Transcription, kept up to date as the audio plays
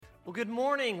Well, good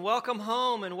morning. Welcome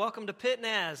home and welcome to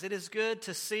Pitnaz. It is good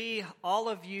to see all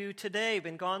of you today.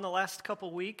 Been gone the last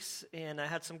couple weeks, and I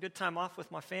had some good time off with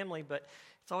my family, but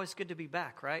it's always good to be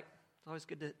back, right? It's always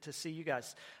good to see you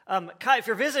guys. Kyle, if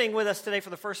you're visiting with us today for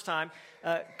the first time,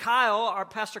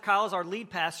 Pastor Kyle is our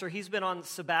lead pastor. He's been on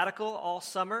sabbatical all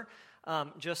summer,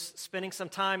 just spending some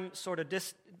time sort of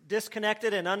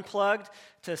disconnected and unplugged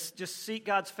to just seek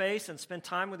God's face and spend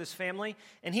time with his family.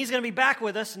 And he's going to be back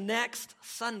with us next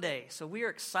Sunday. So we are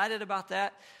excited about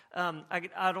that.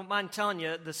 I don't mind telling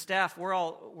you, the staff, we're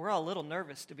all a little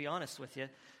nervous, to be honest with you.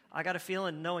 I got a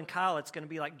feeling, knowing Kyle, it's going to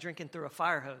be like drinking through a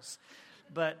fire hose.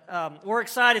 But we're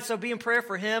excited, so be in prayer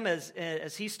for him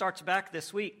as he starts back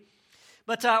this week.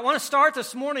 But I want to start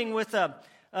this morning with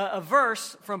a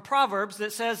verse from Proverbs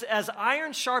that says, "As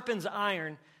iron sharpens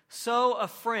iron, so a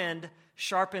friend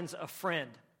sharpens a friend."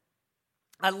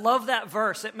 I love that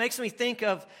verse. It makes me think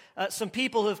of some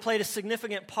people who have played a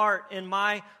significant part in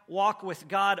my walk with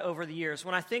God over the years.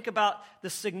 When I think about the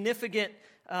significant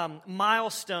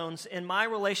milestones in my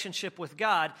relationship with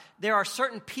God, there are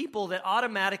certain people that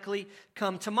automatically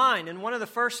come to mind. And one of the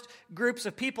first groups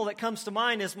of people that comes to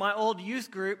mind is my old youth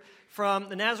group from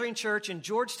the Nazarene Church in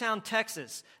Georgetown,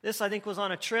 Texas. This, I think, was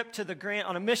on a trip to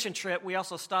on a mission trip. We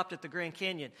also stopped at the Grand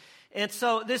Canyon. And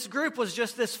so this group was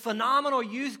just this phenomenal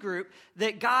youth group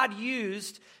that God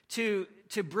used to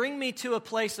bring me to a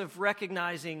place of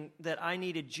recognizing that I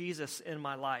needed Jesus in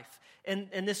my life.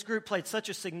 And this group played such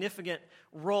a significant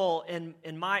role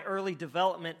in my early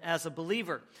development as a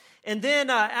believer. And then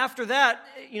after that,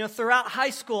 throughout high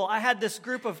school, I had this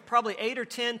group of probably 8 or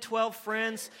 10, 12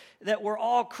 friends that were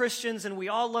all Christians, and we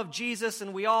all loved Jesus,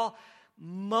 and we all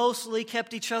mostly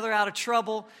kept each other out of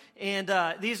trouble. And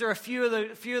these are a few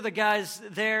of the guys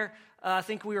there. I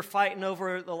think we were fighting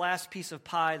over the last piece of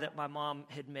pie that my mom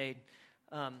had made.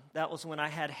 That was when I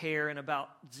had hair and about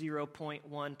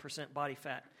 0.1% body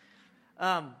fat.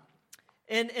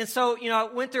 And so, I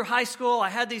went through high school, I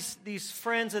had these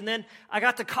friends, and then I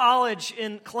got to college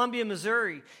in Columbia,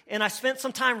 Missouri, and I spent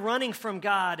some time running from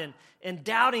God and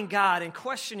doubting God and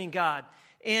questioning God.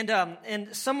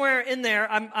 And somewhere in there,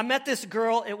 I met this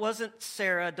girl. It wasn't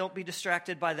Sarah. Don't be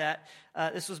distracted by that.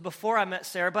 This was before I met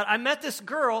Sarah. But I met this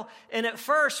girl, and at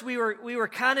first we were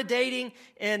kind of dating,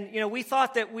 and we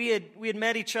thought that we had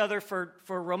met each other for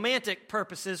romantic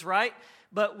purposes, right?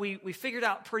 But we figured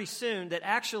out pretty soon that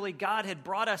actually God had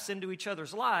brought us into each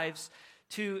other's lives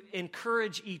to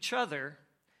encourage each other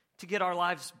to get our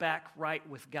lives back right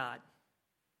with God.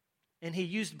 And he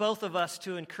used both of us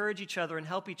to encourage each other and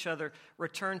help each other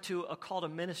return to a call to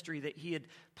ministry that he had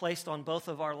placed on both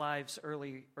of our lives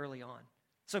early on.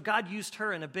 So God used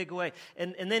her in a big way.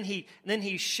 And then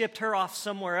he shipped her off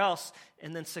somewhere else.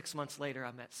 And then 6 months later,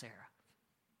 I met Sarah.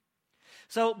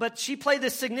 But she played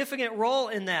this significant role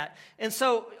in that. And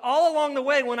so all along the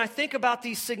way, when I think about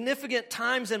these significant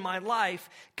times in my life,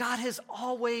 God has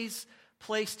always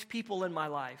placed people in my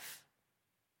life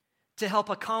to help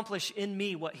accomplish in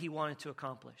me what he wanted to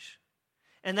accomplish.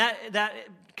 And that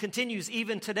continues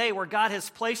even today, where God has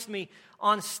placed me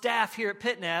on staff here at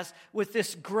Pitnaz with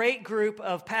this great group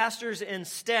of pastors and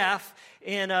staff.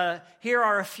 And here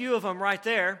are a few of them right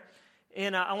there.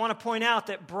 And I want to point out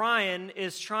that Brian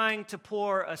is trying to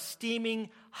pour a steaming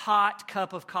hot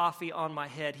cup of coffee on my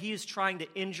head. He is trying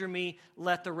to injure me,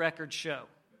 let the record show.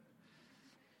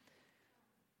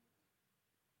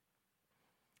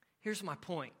 Here's my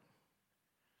point.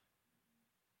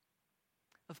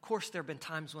 Of course, there have been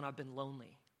times when I've been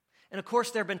lonely. And of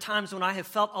course, there have been times when I have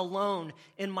felt alone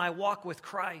in my walk with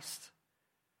Christ.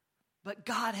 But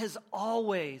God has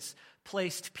always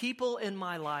placed people in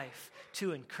my life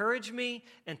to encourage me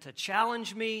and to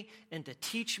challenge me and to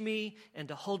teach me and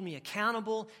to hold me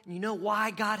accountable. And you know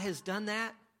why God has done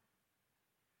that?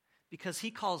 Because he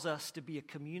calls us to be a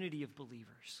community of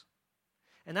believers.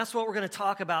 And that's what we're going to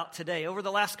talk about today. Over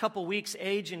the last couple weeks,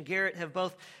 Age and Garrett have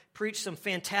both preached some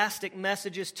fantastic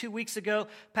messages. 2 weeks ago,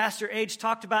 Pastor Age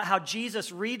talked about how Jesus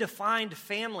redefined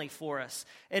family for us.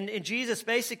 And Jesus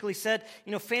basically said,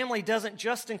 family doesn't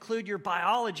just include your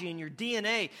biology and your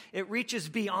DNA. It reaches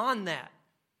beyond that.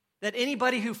 That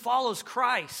anybody who follows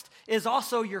Christ is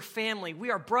also your family.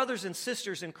 We are brothers and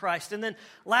sisters in Christ. And then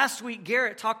last week,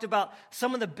 Garrett talked about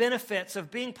some of the benefits of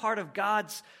being part of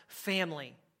God's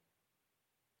family.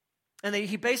 And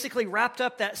he basically wrapped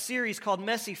up that series called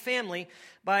Messy Family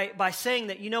by saying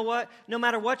that, you know what? No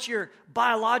matter what your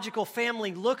biological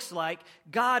family looks like,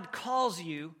 God calls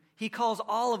you, he calls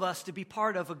all of us to be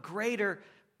part of a greater,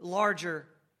 larger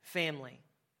family.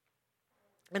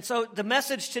 And so the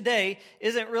message today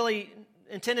isn't really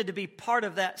intended to be part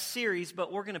of that series,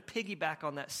 but we're going to piggyback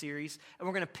on that series, and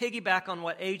we're going to piggyback on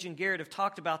what Age and Garrett have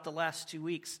talked about the last 2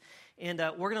 weeks. And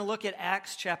we're going to look at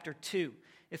Acts chapter 2.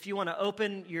 If you want to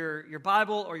open your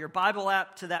Bible or your Bible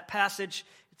app to that passage,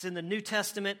 it's in the New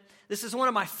Testament. This is one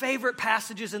of my favorite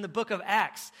passages in the book of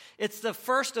Acts. It's the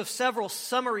first of several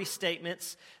summary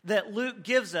statements that Luke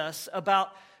gives us about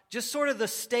just sort of the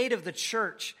state of the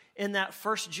church in that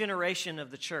first generation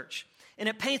of the church. And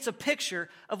it paints a picture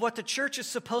of what the church is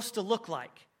supposed to look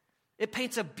like. It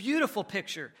paints a beautiful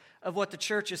picture of what the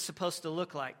church is supposed to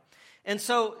look like. And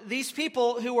so these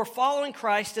people who were following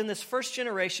Christ in this first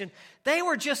generation, they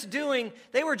were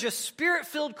just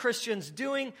Spirit-filled Christians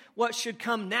doing what should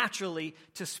come naturally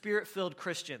to Spirit-filled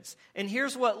Christians. And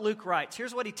here's what Luke writes.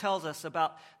 Here's what he tells us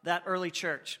about that early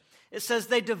church. It says,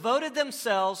 they devoted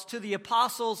themselves to the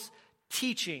apostles'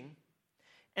 teaching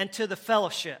and to the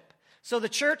fellowship. So the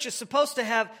church is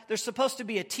there's supposed to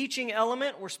be a teaching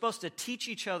element. We're supposed to teach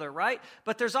each other, right?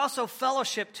 But there's also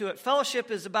fellowship to it. Fellowship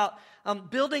is about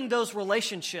building those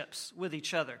relationships with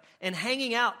each other and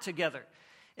hanging out together.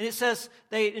 And it says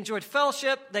they enjoyed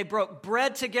fellowship. They broke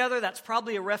bread together. That's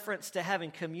probably a reference to having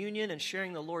communion and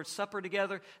sharing the Lord's Supper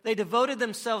together. They devoted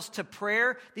themselves to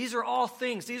prayer. These are all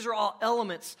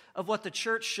elements of what the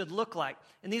church should look like.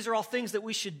 And these are all things that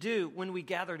we should do when we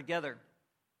gather together.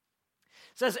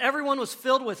 It says, everyone was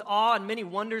filled with awe, and many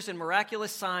wonders and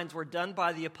miraculous signs were done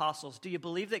by the apostles. Do you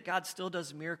believe that God still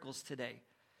does miracles today?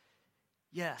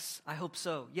 Yes, I hope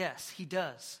so. Yes, he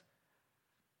does.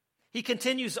 He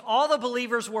continues, all the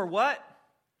believers were what?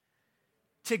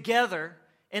 Together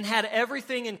and had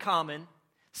everything in common,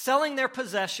 selling their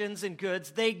possessions and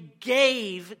goods. They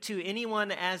gave to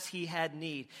anyone as he had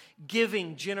need.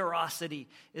 Giving, generosity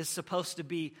is supposed to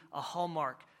be a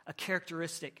hallmark, a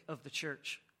characteristic of the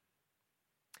church.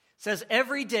 It says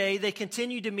every day they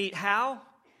continued to meet how?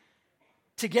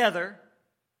 Together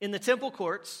in the temple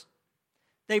courts.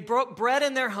 They broke bread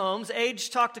in their homes. Age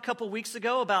talked a couple weeks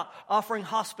ago about offering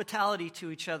hospitality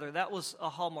to each other. That was a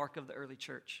hallmark of the early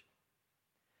church.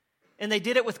 And they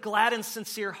did it with glad and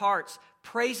sincere hearts,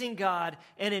 praising God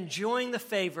and enjoying the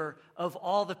favor of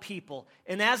all the people.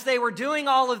 And as they were doing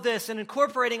all of this and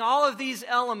incorporating all of these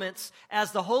elements,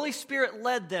 as the Holy Spirit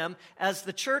led them, as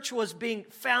the church was being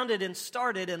founded and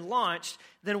started and launched,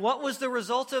 then what was the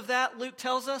result of that? Luke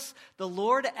tells us, the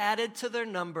Lord added to their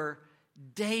number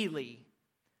daily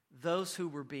those who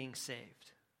were being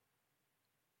saved.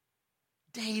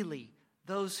 Daily,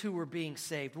 those who were being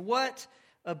saved. What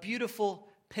a beautiful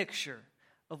picture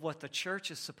of what the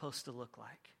church is supposed to look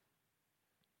like.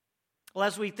 Well,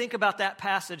 as we think about that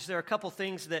passage, there are a couple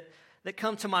things that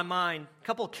come to my mind, a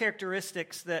couple of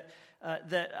characteristics that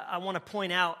I want to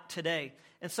point out today.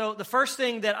 And so the first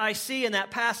thing that I see in that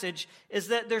passage is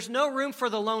that there's no room for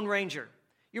the Lone Ranger.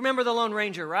 You remember the Lone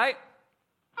Ranger, right?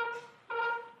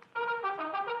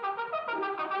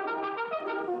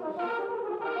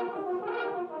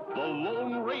 The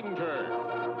Lone Ranger.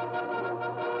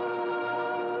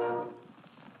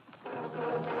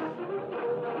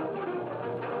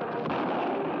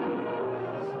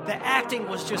 The acting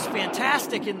was just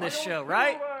fantastic in this show,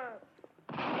 right?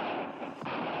 A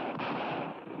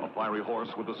fiery horse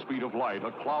with the speed of light,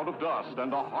 a cloud of dust,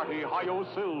 and a hearty hi-yo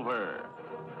silver.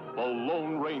 The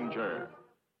Lone Ranger.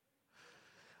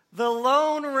 The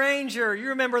Lone Ranger. You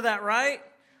remember that, right?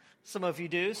 Some of you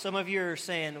do. Some of you are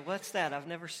saying, what's that? I've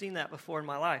never seen that before in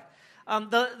my life.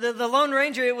 The Lone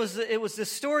Ranger, it was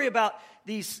this story about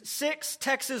these 6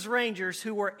 Texas Rangers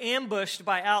who were ambushed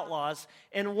by outlaws,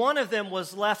 and one of them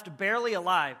was left barely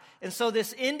alive. And so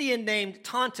this Indian named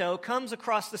Tonto comes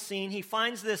across the scene. He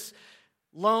finds this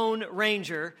Lone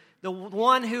Ranger, the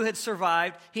one who had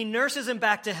survived. He nurses him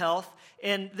back to health,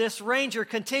 and this ranger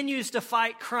continues to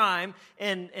fight crime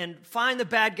and find the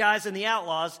bad guys and the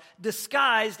outlaws,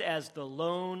 disguised as the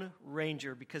Lone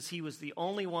Ranger, because he was the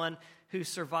only one who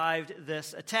survived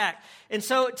this attack. And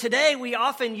so today we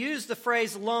often use the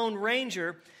phrase Lone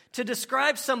Ranger to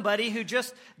describe somebody who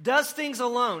just does things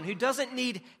alone, who doesn't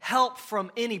need help from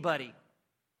anybody.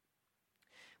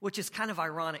 Which is kind of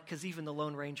ironic because even the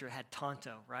Lone Ranger had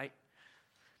Tonto, right?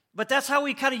 But that's how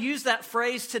we kind of use that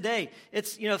phrase today.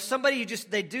 It's, if somebody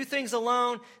they do things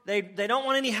alone, they don't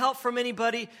want any help from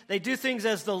anybody, they do things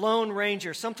as the Lone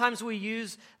Ranger. Sometimes we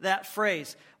use that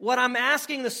phrase. What I'm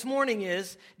asking this morning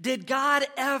is, did God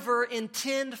ever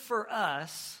intend for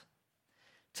us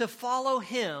to follow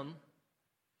him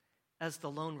as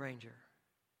the Lone Ranger?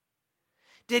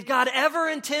 Did God ever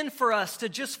intend for us to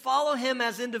just follow him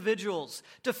as individuals,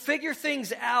 to figure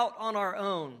things out on our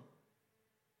own?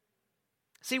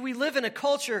 See, we live in a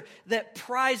culture that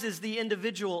prizes the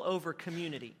individual over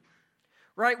community,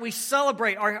 right? We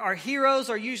celebrate. Our heroes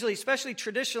are usually, especially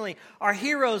traditionally, our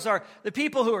heroes are the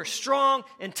people who are strong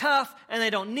and tough and they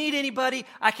don't need anybody.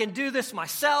 I can do this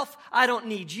myself. I don't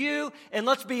need you. And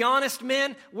let's be honest,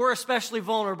 men, we're especially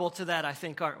vulnerable to that, I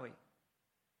think, aren't we?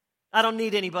 I don't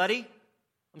need anybody.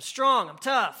 I'm strong. I'm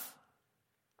tough.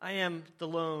 I am the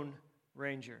Lone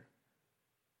Ranger.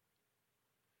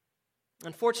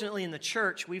 Unfortunately, in the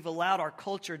church, we've allowed our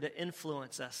culture to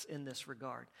influence us in this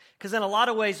regard. Because in a lot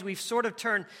of ways, we've sort of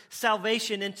turned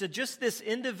salvation into just this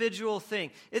individual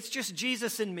thing. It's just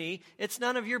Jesus and me. It's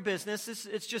none of your business.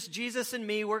 It's just Jesus and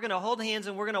me. We're going to hold hands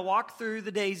and we're going to walk through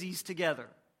the daisies together.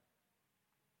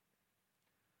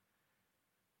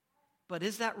 But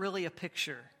is that really a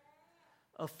picture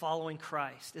of following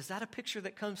Christ? Is that a picture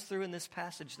that comes through in this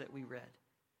passage that we read?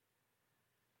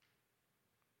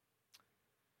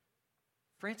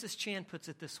 Francis Chan puts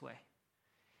it this way.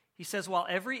 He says, while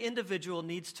every individual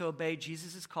needs to obey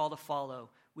Jesus' call to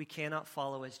follow, we cannot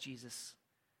follow as Jesus.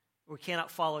 We cannot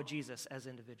follow Jesus as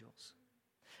individuals.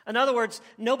 In other words,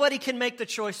 nobody can make the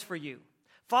choice for you.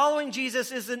 Following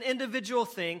Jesus is an individual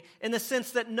thing in the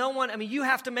sense that you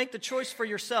have to make the choice for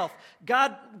yourself.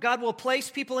 God will place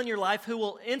people in your life who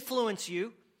will influence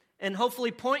you and hopefully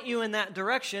point you in that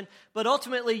direction. But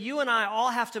ultimately, you and I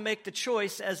all have to make the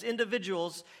choice as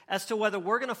individuals as to whether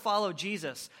we're going to follow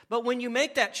Jesus. But when you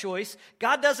make that choice,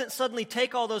 God doesn't suddenly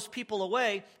take all those people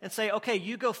away and say, okay,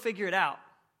 you go figure it out.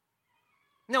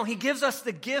 No, he gives us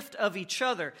the gift of each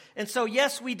other. And so,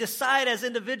 yes, we decide as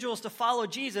individuals to follow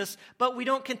Jesus, but we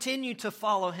don't continue to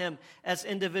follow him as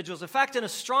individuals. In fact, in a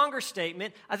stronger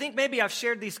statement, I think maybe I've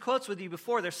shared these quotes with you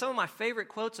before. They're some of my favorite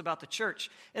quotes about the church.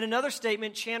 In another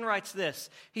statement, Chan writes this.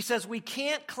 He says, we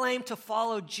can't claim to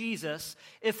follow Jesus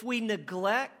if we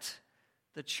neglect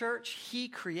the church he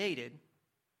created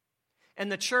and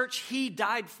the church he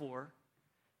died for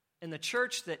and the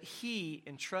church that he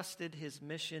entrusted his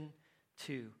mission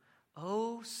to.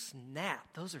 Oh, snap.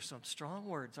 Those are some strong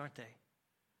words, aren't they? He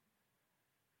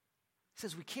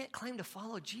says we can't claim to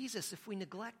follow Jesus if we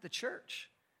neglect the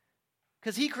church.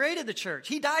 Because he created the church.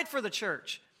 He died for the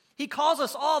church. He calls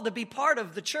us all to be part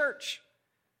of the church.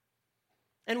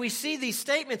 And we see these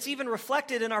statements even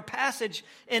reflected in our passage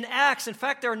in Acts. In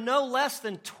fact, there are no less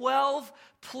than 12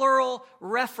 plural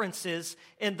references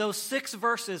in those 6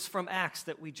 verses from Acts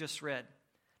that we just read.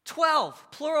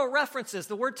 12 plural references.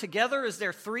 The word together is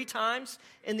there 3 times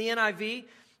in the NIV.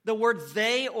 The word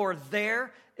they or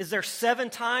their is there 7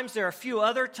 times. There are a few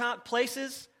other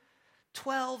places.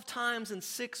 12 times in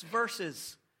 6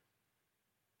 verses.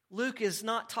 Luke is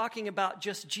not talking about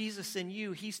just Jesus and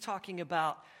you. He's talking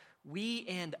about we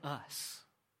and us.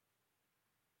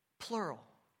 Plural.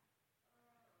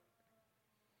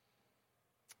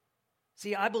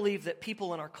 See, I believe that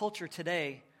people in our culture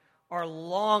today are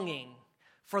longing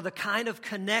for the kind of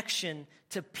connection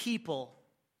to people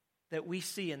that we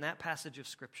see in that passage of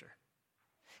Scripture.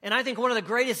 And I think one of the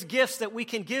greatest gifts that we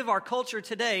can give our culture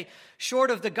today, short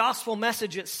of the gospel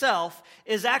message itself,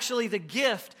 is actually the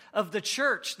gift of the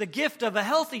church, the gift of a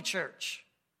healthy church,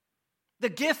 the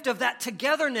gift of that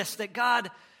togetherness that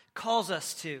God calls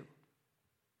us to.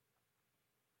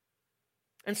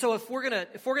 And so if we're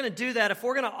gonna do that, if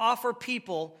we're gonna offer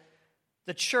people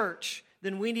the church,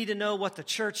 then we need to know what the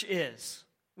church is.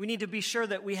 We need to be sure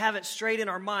that we have it straight in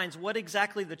our minds what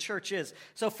exactly the church is.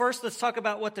 So first, let's talk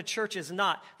about what the church is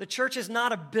not. The church is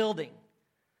not a building.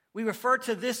 We refer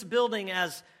to this building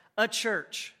as a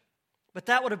church, but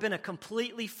that would have been a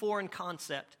completely foreign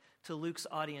concept to Luke's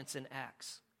audience in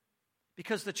Acts.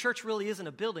 Because the church really isn't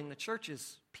a building. The church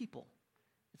is people.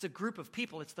 It's a group of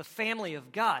people. It's the family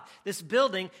of God. This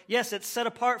building, yes, it's set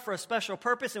apart for a special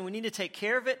purpose and we need to take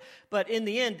care of it. But in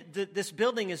the end, this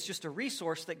building is just a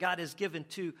resource that God has given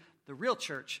to the real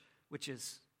church, which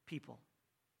is people.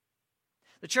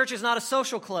 The church is not a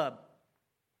social club.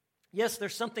 Yes,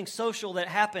 there's something social that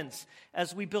happens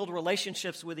as we build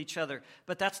relationships with each other,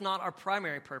 but that's not our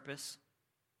primary purpose.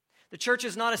 The church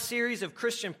is not a series of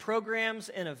Christian programs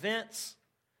and events.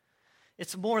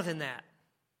 It's more than that.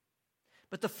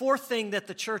 But the fourth thing that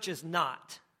the church is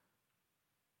not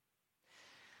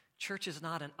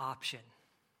an option.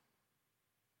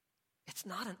 It's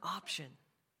not an option.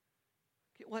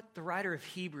 Get what the writer of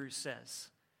Hebrews says.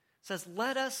 It says,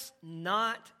 let us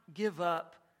not give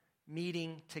up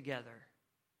meeting together,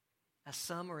 as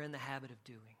some are in the habit of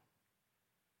doing.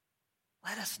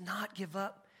 Let us not give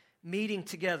up meeting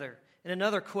together. In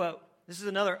another quote, this is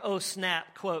another oh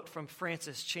snap quote from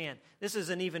Francis Chan. This is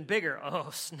an even bigger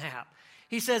oh snap.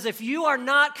 He says, if you are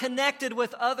not connected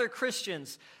with other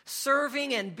Christians,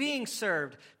 serving and being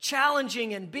served,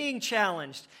 challenging and being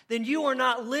challenged, then you are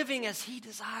not living as he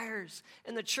desires,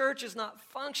 and the church is not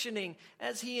functioning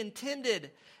as he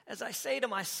intended. As I say to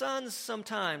my sons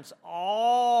sometimes,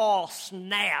 oh,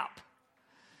 snap.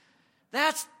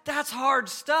 That's hard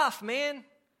stuff, man.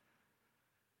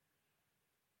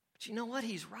 But you know what?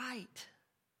 He's right.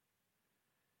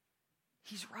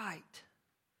 He's right.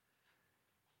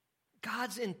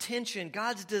 God's intention,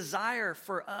 God's desire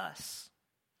for us,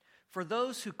 for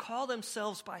those who call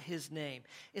themselves by his name,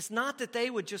 it's not that they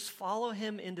would just follow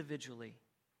him individually,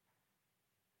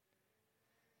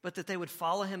 but that they would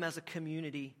follow him as a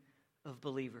community of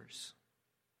believers.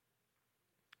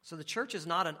 So the church is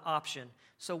not an option.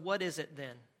 So what is it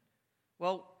then?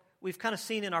 Well, we've kind of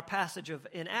seen in our passage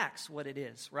in Acts what it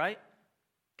is, right?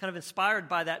 Kind of inspired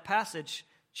by that passage,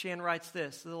 Chan writes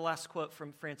this. This is the last quote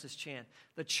from Francis Chan.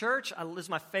 The church, this is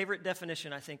my favorite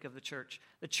definition, I think, of the church.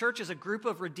 The church is a group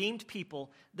of redeemed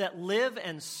people that live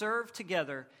and serve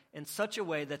together in such a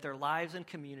way that their lives and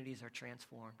communities are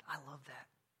transformed. I love that.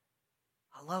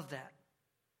 I love that.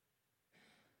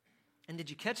 And did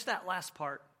you catch that last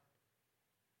part?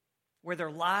 Where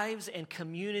their lives and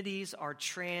communities are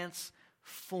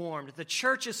transformed. The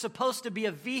church is supposed to be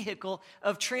a vehicle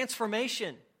of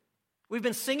transformation. We've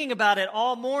been singing about it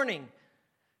all morning.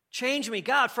 Change me,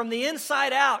 God, from the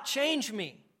inside out, change me.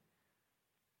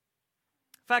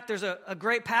 In fact, there's a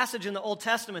great passage in the Old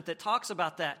Testament that talks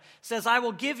about that. It says, I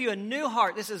will give you a new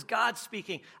heart. This is God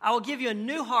speaking. I will give you a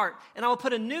new heart, and I will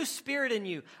put a new spirit in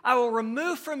you. I will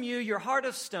remove from you your heart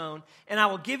of stone, and I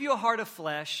will give you a heart of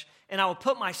flesh, and I will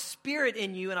put my spirit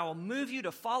in you, and I will move you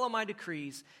to follow my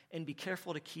decrees and be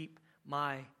careful to keep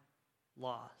my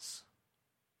laws.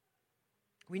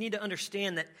 We need to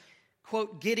understand that,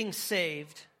 quote, getting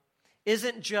saved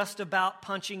isn't just about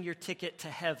punching your ticket to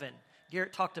heaven.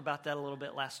 Garrett talked about that a little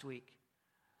bit last week.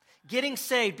 Getting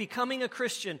saved, becoming a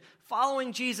Christian,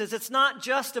 following Jesus, it's not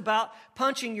just about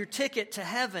punching your ticket to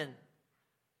heaven.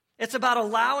 It's about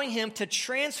allowing him to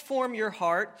transform your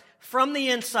heart from the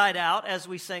inside out, as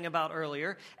we sang about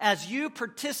earlier, as you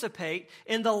participate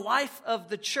in the life of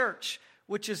the church,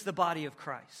 which is the body of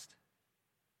Christ.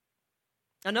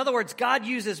 In other words, God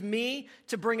uses me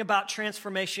to bring about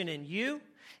transformation in you,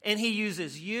 and he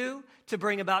uses you to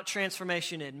bring about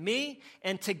transformation in me,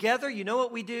 and together, you know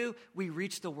what we do? We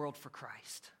reach the world for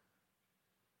Christ.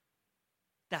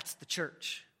 That's the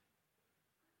church.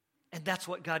 And that's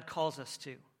what God calls us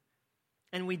to.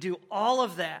 And we do all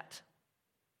of that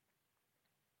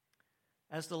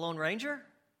as the Lone Ranger?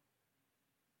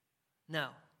 No.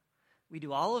 We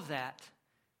do all of that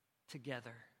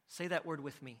together. Say that word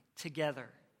with me, together.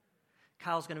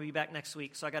 Kyle's going to be back next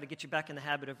week, so I got to get you back in the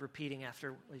habit of repeating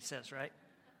after what he says, right?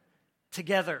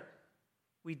 Together.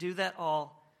 We do that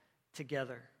all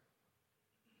together.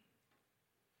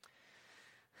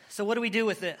 So what do we do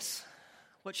with this?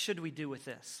 What should we do with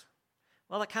this?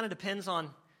 Well, it kind of depends on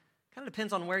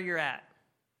where you're at.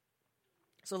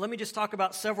 So let me just talk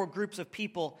about several groups of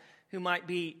people who might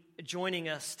be joining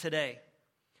us today.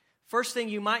 First thing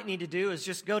you might need to do is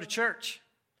just go to church.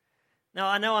 Now,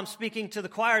 I know I'm speaking to the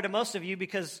choir to most of you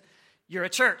because you're a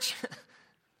church.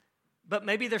 But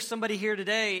maybe there's somebody here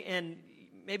today and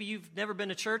maybe you've never been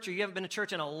to church or you haven't been to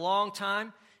church in a long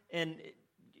time and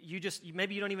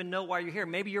maybe you don't even know why you're here.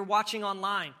 Maybe you're watching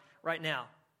online right now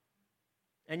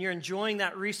and you're enjoying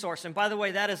that resource. And by the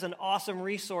way, that is an awesome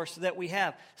resource that we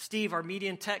have. Steve, our media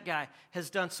and tech guy, has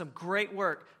done some great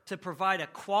work to provide a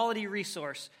quality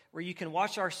resource where you can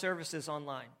watch our services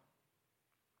online.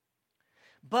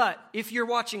 But if you're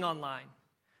watching online,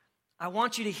 I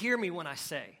want you to hear me when I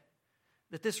say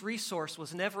that this resource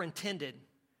was never intended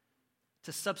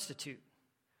to substitute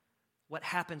what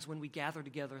happens when we gather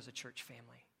together as a church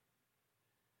family.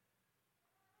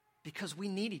 Because we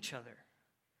need each other.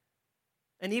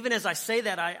 And even as I say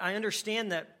that, I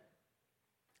understand that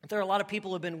there are a lot of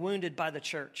people who have been wounded by the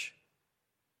church.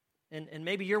 And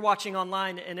maybe you're watching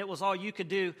online and it was all you could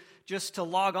do just to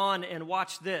log on and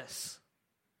watch this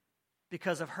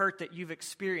because of hurt that you've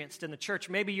experienced in the church.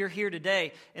 Maybe you're here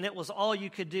today and it was all you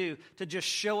could do to just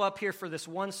show up here for this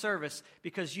one service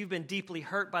because you've been deeply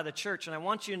hurt by the church. And I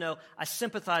want you to know I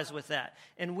sympathize with that.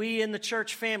 And we in the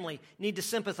church family need to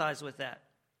sympathize with that.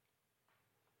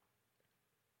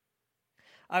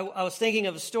 I was thinking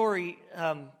of a story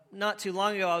not too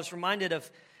long ago. I was reminded of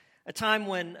a time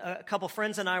when a couple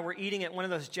friends and I were eating at one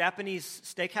of those Japanese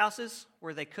steakhouses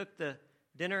where they cook the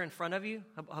dinner in front of you,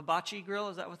 hibachi grill,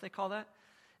 is that what they call that?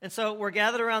 And so we're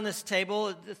gathered around this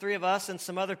table, the three of us and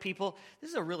some other people. This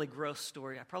is a really gross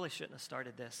story. I probably shouldn't have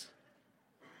started this.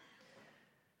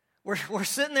 We're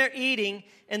sitting there eating,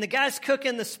 and the guy's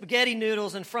cooking the spaghetti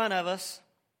noodles in front of us.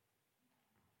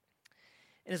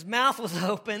 And his mouth was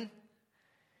open.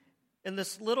 And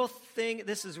this little thing,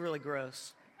 this is really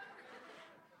gross.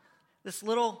 This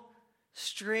little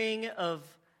string of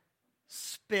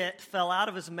spit fell out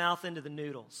of his mouth into the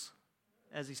noodles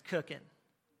as he's cooking.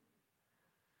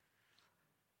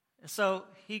 And so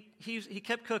he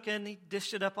kept cooking. He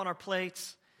dished it up on our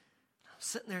plates. I'm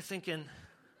sitting there thinking,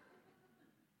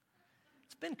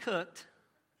 it's been cooked.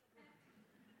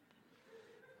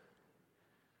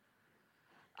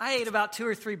 I ate about 2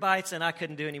 or 3 bites and I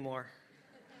couldn't do any more.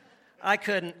 I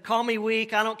couldn't. Call me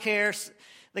weak. I don't care.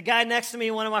 The guy next to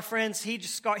me, one of my friends, he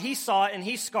saw it and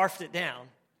he scarfed it down.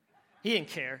 He didn't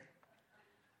care.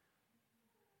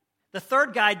 The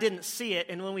third guy didn't see it,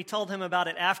 and when we told him about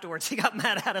it afterwards, he got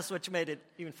mad at us, which made it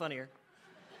even funnier.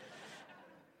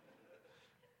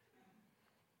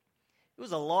 It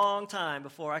was a long time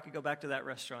before I could go back to that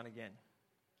restaurant again.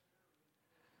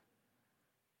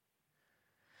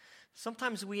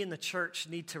 Sometimes we in the church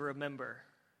need to remember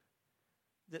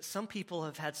that some people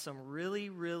have had some really,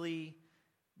 really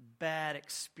bad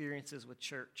experiences with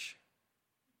church.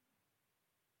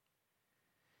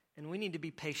 And we need to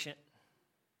be patient.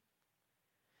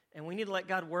 And we need to let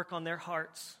God work on their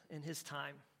hearts in His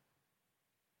time.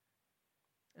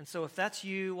 And so if that's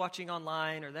you watching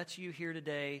online or that's you here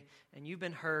today and you've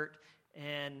been hurt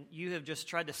and you have just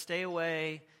tried to stay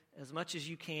away as much as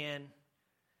you can,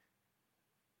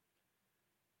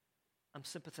 I'm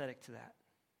sympathetic to that.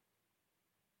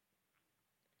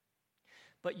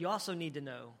 But you also need to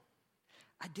know,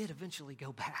 I did eventually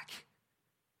go back.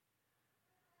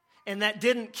 And that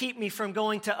didn't keep me from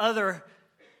going to other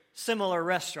similar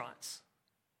restaurants.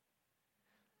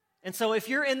 And so if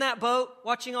you're in that boat,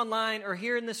 watching online or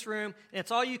here in this room, and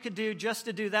it's all you could do just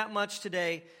to do that much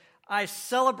today, I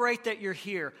celebrate that you're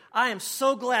here. I am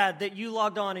so glad that you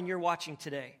logged on and you're watching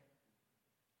today.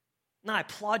 And I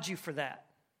applaud you for that.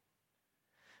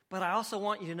 But I also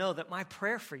want you to know that my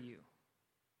prayer for you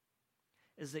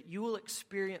is that you will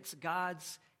experience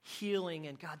God's healing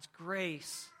and God's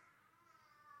grace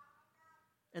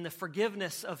and the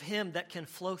forgiveness of Him that can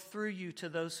flow through you to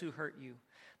those who hurt you.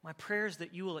 My prayer is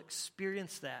that you will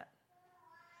experience that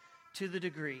to the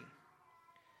degree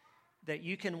that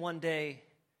you can one day,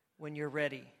 when you're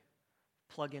ready,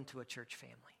 plug into a church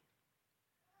family.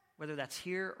 Whether that's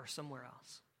here or somewhere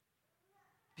else.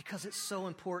 Because it's so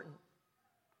important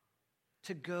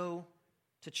to go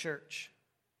to church.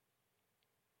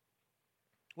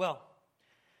 Well,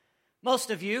 most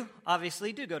of you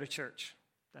obviously do go to church.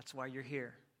 That's why you're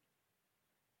here.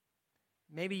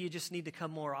 Maybe you just need to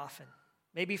come more often.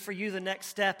 Maybe for you the next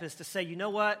step is to say, you know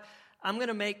what? I'm going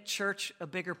to make church a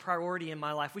bigger priority in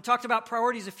my life. We talked about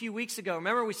priorities a few weeks ago.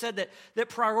 Remember we said that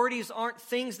priorities aren't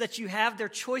things that you have, they're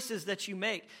choices that you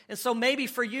make. And so maybe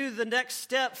for you the next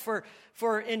step for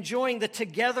enjoying the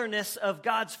togetherness of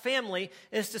God's family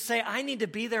is to say, I need to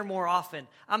be there more often.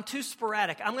 I'm too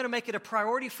sporadic. I'm going to make it a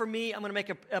priority for me. I'm going to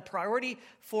make a priority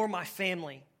for my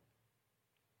family.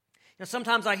 Now,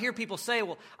 sometimes I hear people say,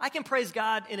 well, I can praise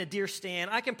God in a deer stand.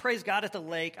 I can praise God at the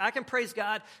lake. I can praise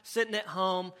God sitting at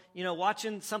home,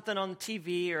 watching something on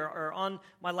TV or on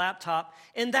my laptop.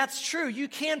 And that's true. You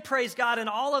can praise God in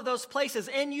all of those places,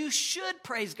 and you should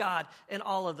praise God in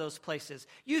all of those places.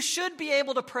 You should be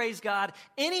able to praise God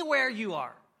anywhere you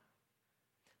are.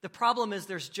 The problem is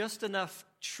there's just enough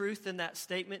truth in that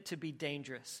statement to be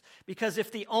dangerous. Because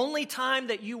if the only time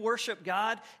that you worship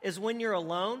God is when you're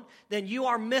alone, then you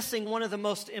are missing one of the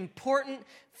most important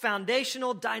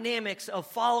foundational dynamics of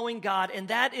following God, and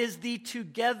that is the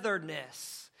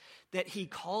togetherness that He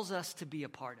calls us to be a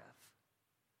part of.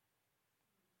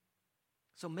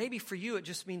 So maybe for you it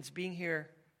just means being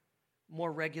here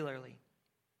more regularly.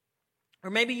 Or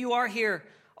maybe you are here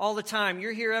all the time.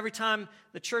 You're here every time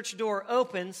the church door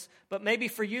opens, but maybe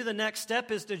for you the next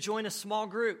step is to join a small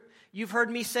group. You've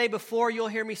heard me say before, you'll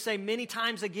hear me say many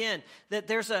times again, that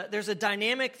there's a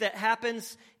dynamic that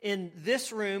happens in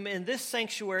this room, in this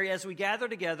sanctuary as we gather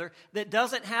together that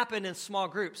doesn't happen in small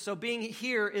groups. So being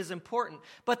here is important.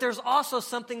 But there's also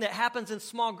something that happens in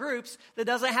small groups that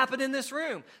doesn't happen in this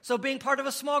room. So being part of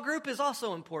a small group is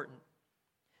also important.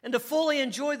 And to fully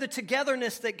enjoy the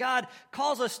togetherness that God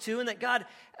calls us to and that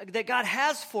God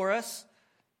has for us,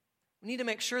 we need to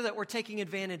make sure that we're taking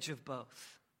advantage of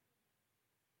both.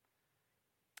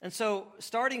 And so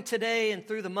starting today and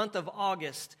through the month of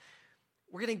August,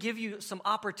 we're going to give you some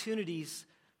opportunities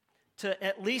to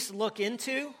at least look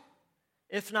into,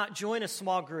 if not join a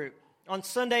small group. On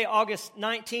Sunday, August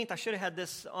 19th, I should have had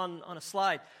this on a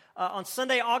slide. On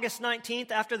Sunday, August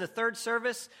 19th, after the third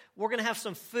service, we're going to have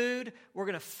some food. We're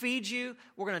going to feed you.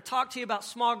 We're going to talk to you about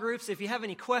small groups. If you have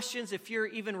any questions, if you're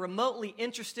even remotely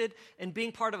interested in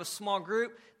being part of a small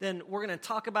group, then we're going to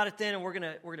talk about it then, and we're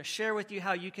going to share with you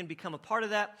how you can become a part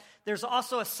of that. There's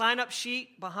also a sign-up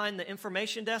sheet behind the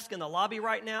information desk in the lobby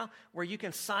right now where you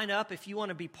can sign up if you want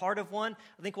to be part of one.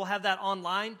 I think we'll have that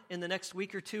online in the next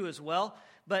week or two as well.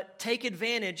 But take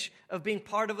advantage of being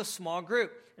part of a small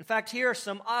group. In fact, here are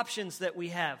some options that we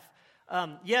have.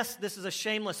 Yes, this is a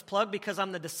shameless plug because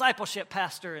I'm the discipleship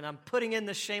pastor and I'm putting in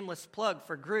this shameless plug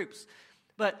for groups.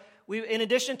 But in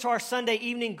addition to our Sunday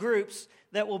evening groups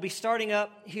that will be starting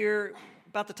up here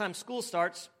about the time school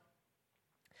starts,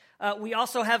 we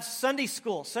also have Sunday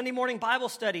school, Sunday morning Bible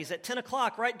studies at 10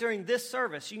 o'clock right during this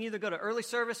service. You can either go to early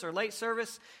service or late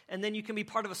service, and then you can be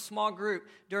part of a small group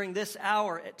during this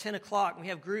hour at 10 o'clock. We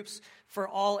have groups for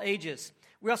all ages.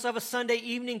 We also have a Sunday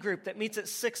evening group that meets at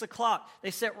 6 o'clock. They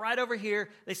sit right over here.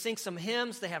 They sing some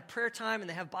hymns. They have prayer time, and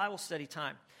they have Bible study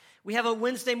time. We have a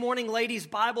Wednesday morning ladies'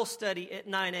 Bible study at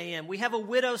 9 a.m. We have a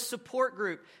widows support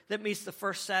group that meets the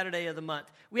first Saturday of the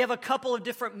month. We have a couple of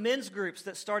different men's groups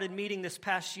that started meeting this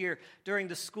past year during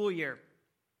the school year.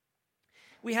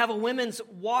 We have a women's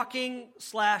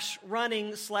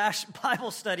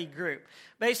walking/running/Bible study group.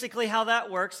 Basically how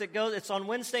that works, it's on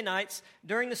Wednesday nights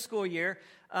during the school year.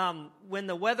 When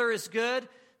the weather is good,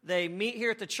 they meet here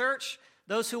at the church.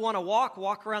 Those who want to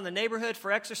walk around the neighborhood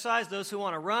for exercise. Those who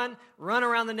want to run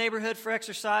around the neighborhood for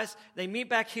exercise. They meet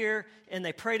back here and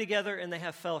they pray together and they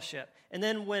have fellowship. And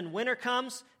then when winter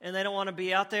comes and they don't want to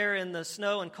be out there in the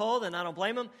snow and cold, and I don't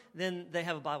blame them, then they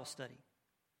have a Bible study.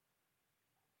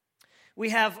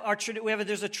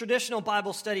 There's a traditional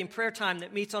Bible study and prayer time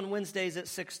that meets on Wednesdays at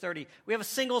 6:30. We have a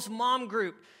single moms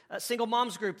group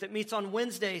that meets on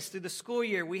Wednesdays through the school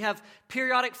year. We have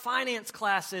periodic finance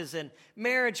classes and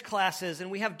marriage classes,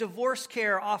 and we have divorce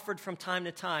care offered from time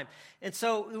to time. And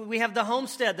so we have the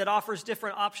homestead that offers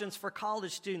different options for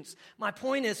college students. My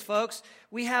point is, folks,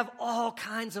 we have all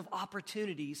kinds of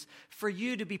opportunities for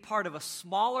you to be part of a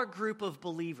smaller group of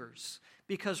believers.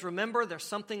 Because remember, there's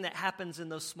something that happens in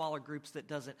those smaller groups that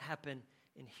doesn't happen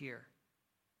in here.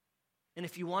 And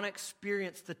if you want to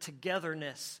experience the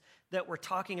togetherness that we're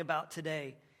talking about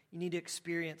today, you need to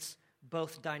experience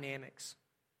both dynamics.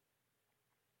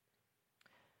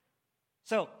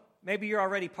 So, maybe you're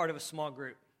already part of a small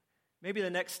group. Maybe the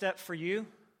next step for you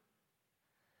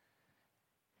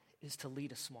is to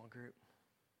lead a small group.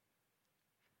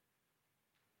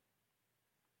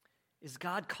 Is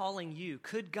God calling you?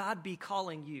 Could God be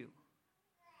calling you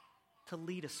to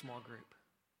lead a small group?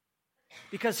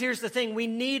 Because here's the thing, we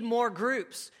need more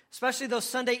groups, especially those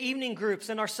Sunday evening groups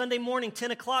and our Sunday morning 10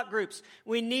 o'clock groups.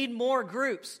 We need more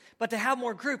groups. But to have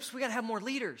more groups, we got to have more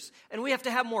leaders. And we have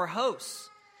to have more hosts.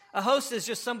 A host is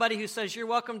just somebody who says, you're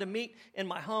welcome to meet in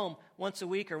my home once a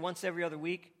week or once every other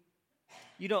week.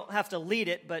 You don't have to lead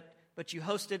it, but you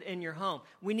host it in your home.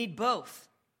 We need both.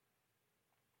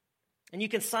 And you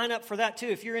can sign up for that too.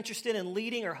 If you're interested in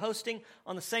leading or hosting,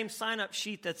 on the same sign-up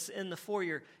sheet that's in the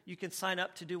foyer, you can sign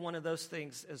up to do one of those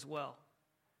things as well.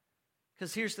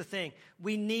 Because here's the thing.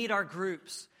 We need our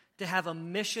groups to have a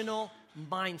missional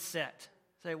mindset.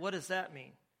 Say, what does that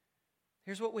mean?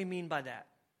 Here's what we mean by that.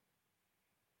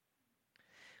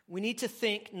 We need to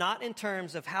think not in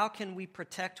terms of how can we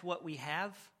protect what we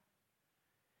have,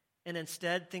 and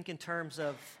instead think in terms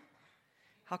of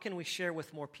how can we share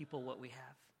with more people what we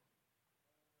have.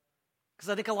 Because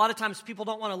I think a lot of times people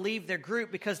don't want to leave their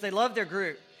group because they love their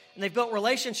group. And they've built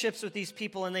relationships with these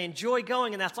people and they enjoy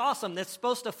going, and that's awesome. That's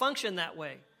supposed to function that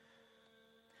way.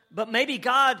 But maybe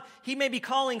God, He may be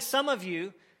calling some of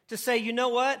you to say, you know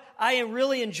what? I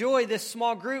really enjoy this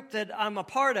small group that I'm a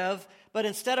part of, but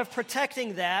instead of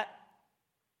protecting that,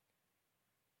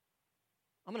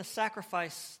 I'm going to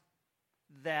sacrifice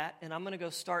that and I'm going to go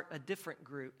start a different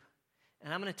group.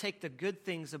 And I'm going to take the good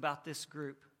things about this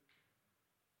group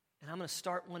and I'm going to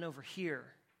start one over here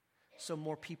so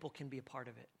more people can be a part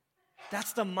of it.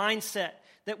 That's the mindset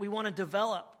that we want to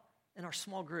develop in our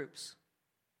small groups.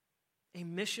 A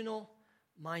missional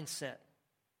mindset.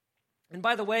 And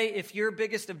by the way, if your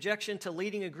biggest objection to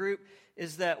leading a group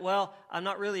is that, well, I'm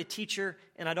not really a teacher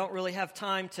and I don't really have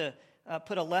time to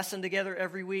put a lesson together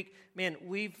every week, man,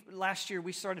 last year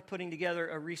we started putting together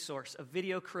a resource, a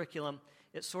video curriculum.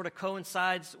 It sort of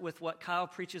coincides with what Kyle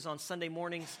preaches on Sunday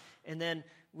mornings, and then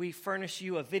we furnish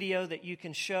you a video that you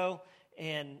can show,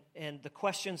 and the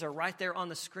questions are right there on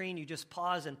the screen. You just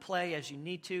pause and play as you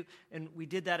need to, and we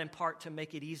did that in part to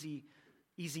make it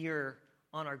easier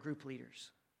on our group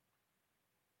leaders.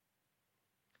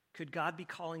 Could God be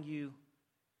calling you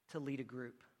to lead a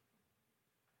group?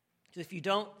 If you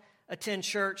don't attend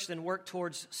church, then work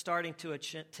towards starting to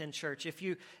attend church. If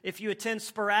you attend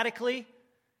sporadically,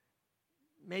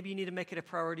 maybe you need to make it a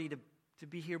priority to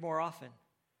be here more often.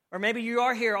 Or maybe you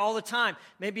are here all the time.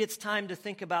 Maybe it's time to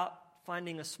think about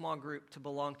finding a small group to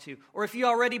belong to. Or if you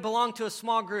already belong to a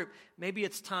small group, maybe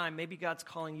it's time. Maybe God's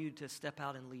calling you to step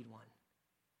out and lead one.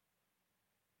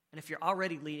 And if you're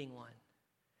already leading one,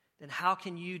 then how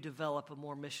can you develop a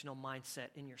more missional mindset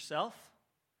in yourself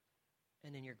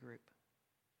and in your group?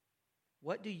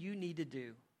 What do you need to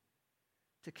do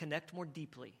to connect more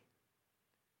deeply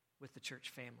with the church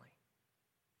family?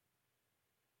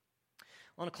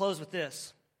 I want to close with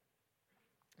this.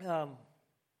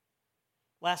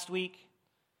 Last week,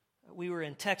 we were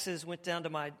in Texas, went down to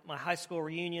my high school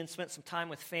reunion, spent some time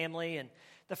with family, and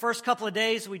the first couple of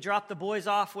days, we dropped the boys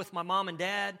off with my mom and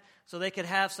dad so they could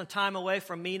have some time away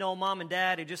from mean old mom and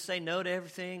dad who just say no to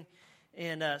everything,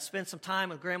 and spend some time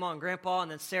with grandma and grandpa. And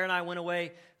then Sarah and I went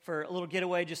away for a little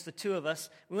getaway, just the two of us.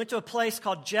 We went to a place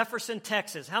called Jefferson,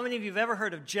 Texas. How many of you have ever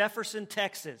heard of Jefferson,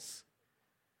 Texas?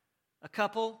 A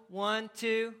couple? One,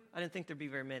 two? I didn't think there'd be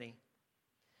very many.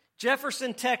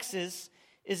 Jefferson, Texas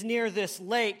is near this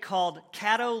lake called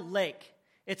Caddo Lake.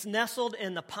 It's nestled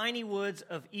in the piney woods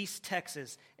of East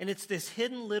Texas, and it's this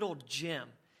hidden little gem.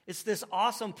 It's this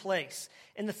awesome place.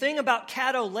 And the thing about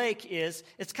Caddo Lake is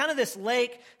it's kind of this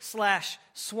lake /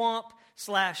 swamp /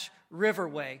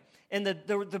 riverway. And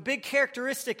the big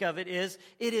characteristic of it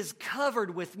is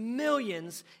covered with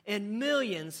millions and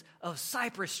millions of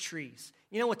cypress trees.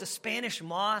 You know, with the Spanish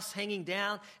moss hanging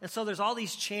down. And so there's all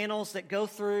these channels that go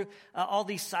through all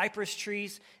these cypress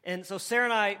trees. And so Sarah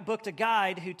and I booked a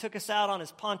guide who took us out on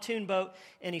his pontoon boat,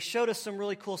 and he showed us some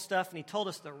really cool stuff, and he told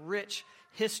us the rich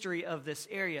history of this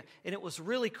area. And it was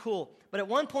really cool. But at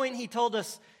one point he told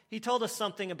us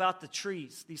something about the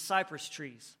trees, these cypress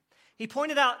trees. He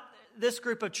pointed out this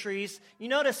group of trees. You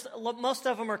notice most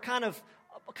of them are kind of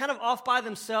off by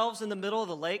themselves in the middle of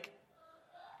the lake.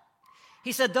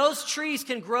 He said those trees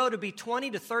can grow to be 20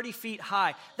 to 30 feet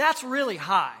high. That's really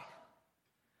high,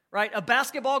 right? A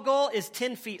basketball goal is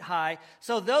 10 feet high.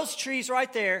 So those trees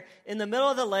right there in the middle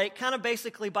of the lake, kind of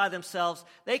basically by themselves,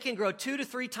 they can grow 2 to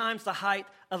 3 times the height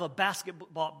of a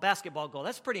basketball goal.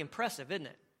 That's pretty impressive, isn't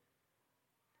it?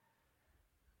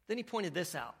 Then he pointed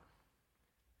this out.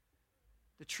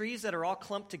 The trees that are all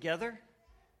clumped together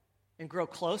and grow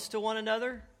close to one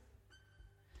another,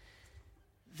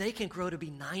 they can grow to be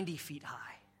 90 feet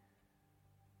high.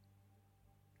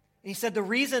 And he said the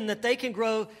reason that they can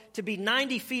grow to be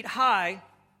 90 feet high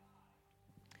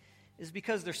is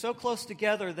because they're so close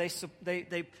together, they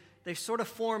sort of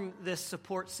form this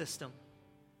support system.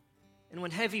 And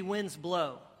when heavy winds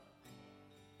blow,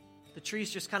 the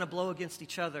trees just kind of blow against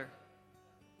each other,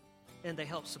 and they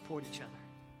help support each other.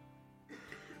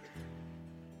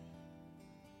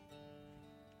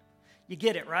 You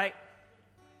get it, right?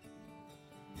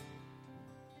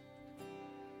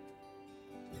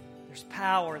 There's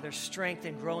power, there's strength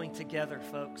in growing together,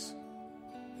 folks.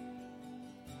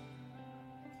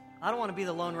 I don't want to be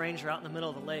the Lone Ranger out in the middle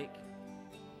of the lake.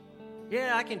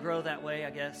 Yeah, I can grow that way, I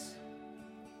guess.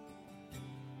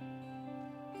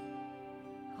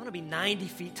 I want to be 90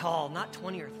 feet tall, not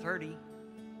 20 or 30.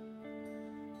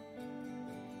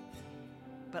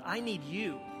 But I need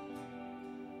you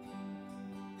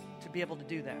to be able to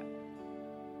do that.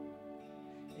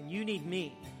 And you need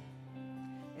me.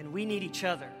 And we need each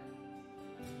other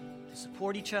to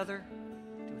support each other,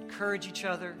 to encourage each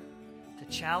other, to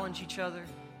challenge each other.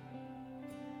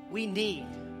 We need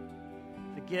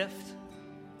the gift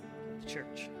of the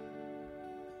church.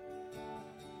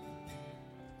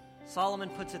 Solomon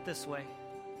puts it this way: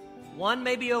 one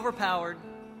may be overpowered,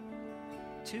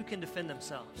 two can defend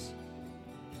themselves.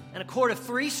 And a cord of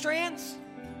 3 strands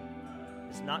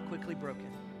is not quickly broken.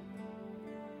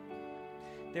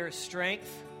 There is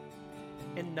strength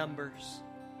in numbers.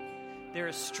 There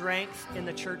is strength in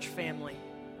the church family.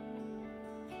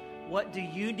 What do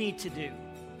you need to do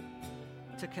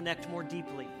to connect more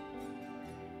deeply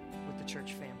with the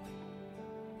church family?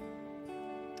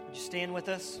 Would you stand with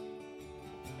us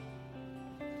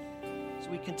as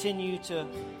we continue to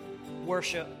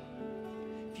worship?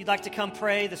 If you'd like to come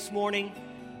pray this morning,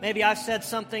 maybe I've said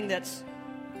something that's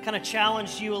kind of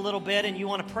challenged you a little bit and you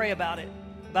want to pray about it,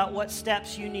 about what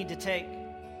steps you need to take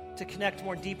to connect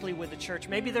more deeply with the church.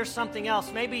 Maybe there's something else.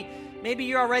 Maybe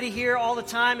you're already here all the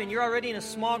time and you're already in a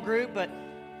small group, but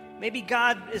maybe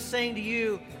God is saying to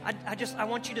you, I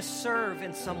want you to serve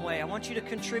in some way. I want you to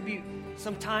contribute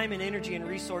some time and energy and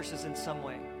resources in some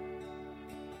way.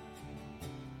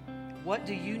 What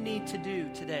do you need to do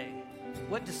today?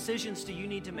 What decisions do you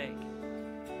need to make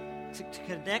to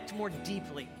connect more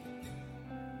deeply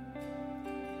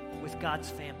with God's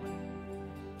family.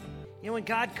 You know, when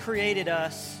God created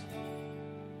us,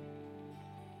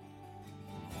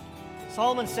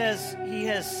 Solomon says he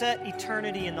has set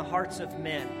eternity in the hearts of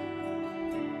men.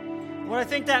 What I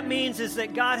think that means is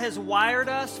that God has wired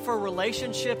us for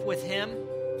relationship with Him,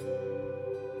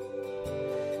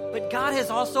 but God has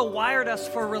also wired us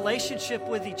for relationship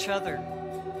with each other.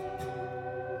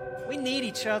 We need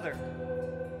each other.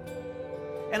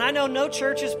 And I know no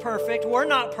church is perfect. We're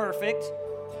not perfect.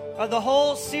 The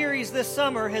whole series this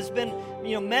summer has been,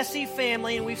 messy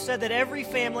family, and we've said that every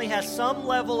family has some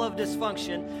level of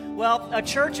dysfunction. Well, a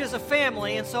church is a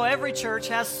family, and so every church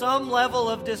has some level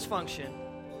of dysfunction.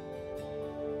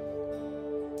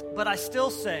 But I still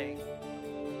say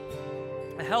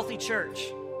a healthy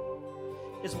church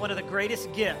is one of the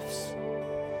greatest gifts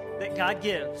that God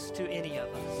gives to any of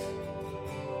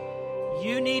us.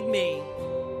 You need me,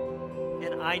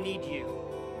 and I need you.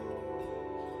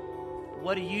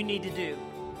 What do you need to do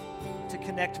to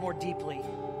connect more deeply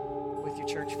with your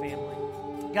church family?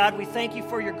 God, we thank you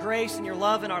for your grace and your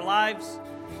love in our lives.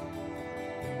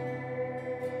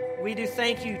 We do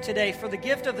thank you today for the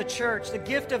gift of the church, the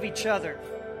gift of each other.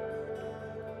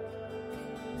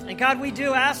 And God, we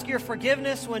do ask your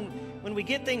forgiveness when we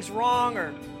get things wrong,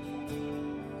 or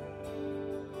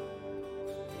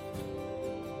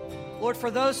Lord,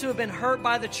 for those who have been hurt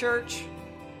by the church,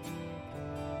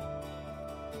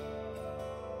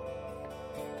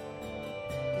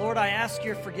 Lord, I ask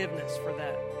your forgiveness for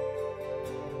that.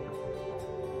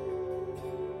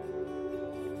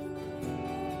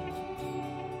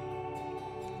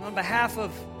 On behalf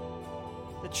of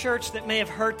the church that may have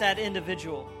hurt that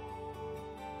individual,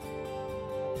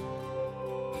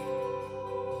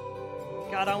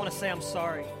 God, I want to say I'm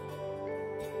sorry.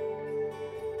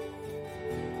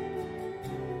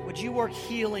 Would you work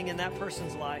healing in that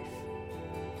person's life?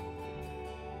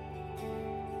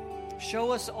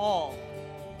 Show us all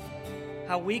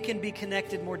how we can be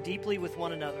connected more deeply with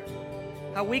one another,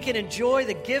 how we can enjoy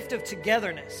the gift of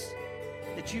togetherness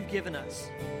that you've given us.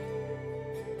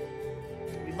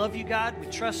 We love you, God. We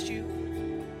trust you.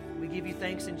 We give you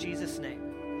thanks in Jesus' name.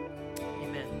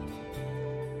 Amen.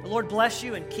 The Lord bless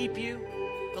you and keep you.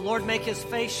 The Lord make his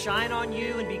face shine on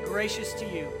you and be gracious to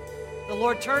you. The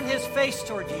Lord turn his face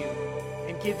toward you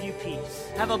and give you peace.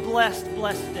 Have a blessed,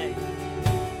 blessed day.